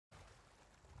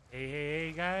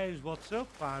Hey guys, what's up?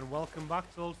 And welcome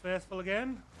back to Old Faithful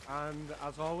again. And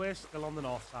as always, still on the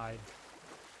north side.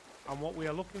 And what we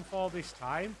are looking for this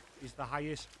time is the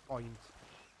highest point.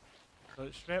 So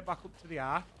it's straight back up to the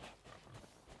arch.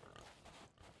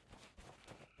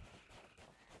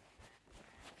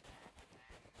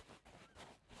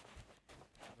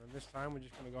 And this time we're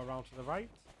just going to go around to the right.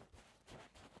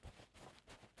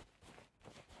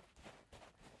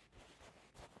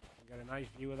 Get a nice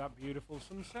view of that beautiful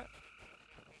sunset.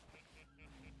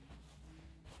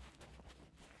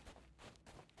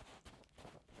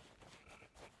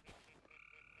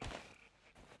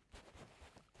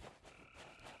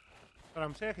 But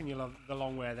I'm taking you the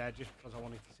long way there just because I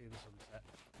wanted to see the sunset.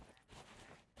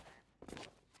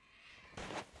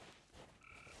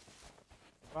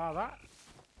 Bar that,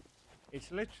 it's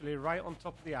literally right on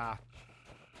top of the arch.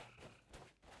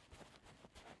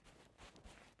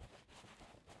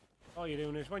 All you're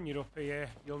doing is when you're up here,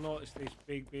 you'll notice this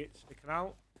big bit sticking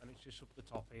out, and it's just up the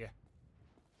top here.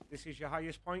 This is your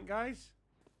highest point, guys.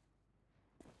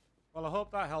 Well, I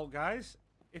hope that helped, guys.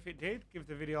 If it did, give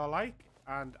the video a like,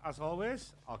 and as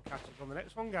always, I'll catch you on the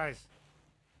next one, guys.